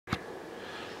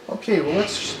Okay, well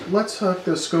let's hook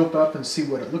the scope up and see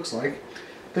what it looks like.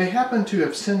 They happen to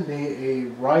have sent me a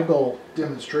Rigol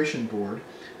demonstration board,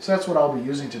 so that's what I'll be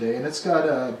using today, and it's got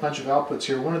a bunch of outputs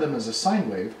here. One of them is a sine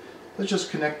wave. Let's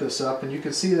just connect this up, and you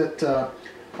can see that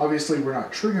obviously we're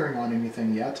not triggering on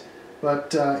anything yet,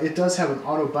 but it does have an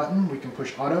auto button. We can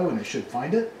push auto and it should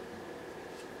find it,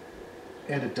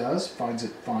 and it does, finds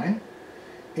it fine.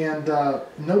 And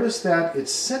notice that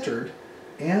it's centered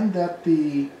and that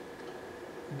the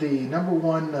number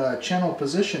one channel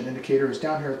position indicator is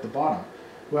down here at the bottom.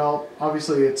 Well,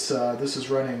 obviously it's this is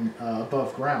running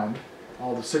above ground.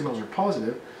 All the signals are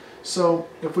positive. So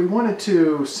if we wanted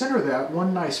to center that,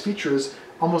 one nice feature is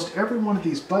almost every one of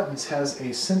these buttons has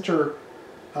a center,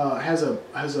 has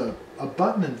a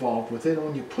button involved with it, and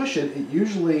when you push it, it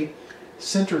usually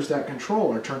centers that control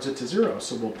or turns it to 0.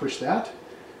 So we'll push that,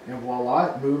 and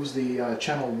voila, it moves the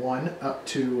channel 1 up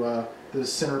to the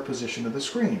center position of the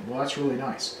screen. Well, that's really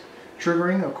nice.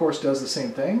 Triggering, of course, does the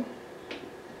same thing.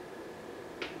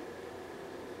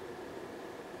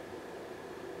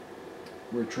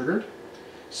 We're triggered.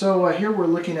 So here we're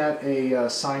looking at a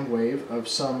sine wave of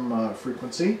some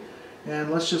frequency,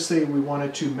 and let's just say we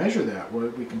wanted to measure that. Well,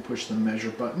 we can push the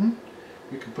measure button.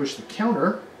 We can push the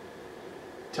counter,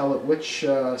 tell it which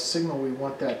signal we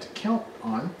want that to count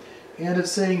on, and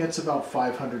it's saying it's about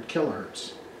 500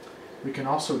 kilohertz. We can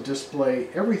also display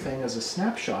everything as a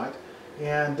snapshot,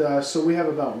 and so we have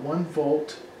about 1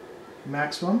 volt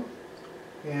maximum,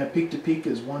 and peak to peak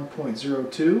is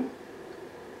 1.02.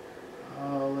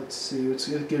 Let's see,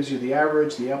 it gives you the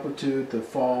average, the amplitude, the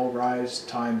fall, rise,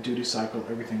 time, duty cycle,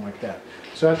 everything like that.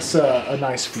 So that's a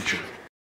nice feature.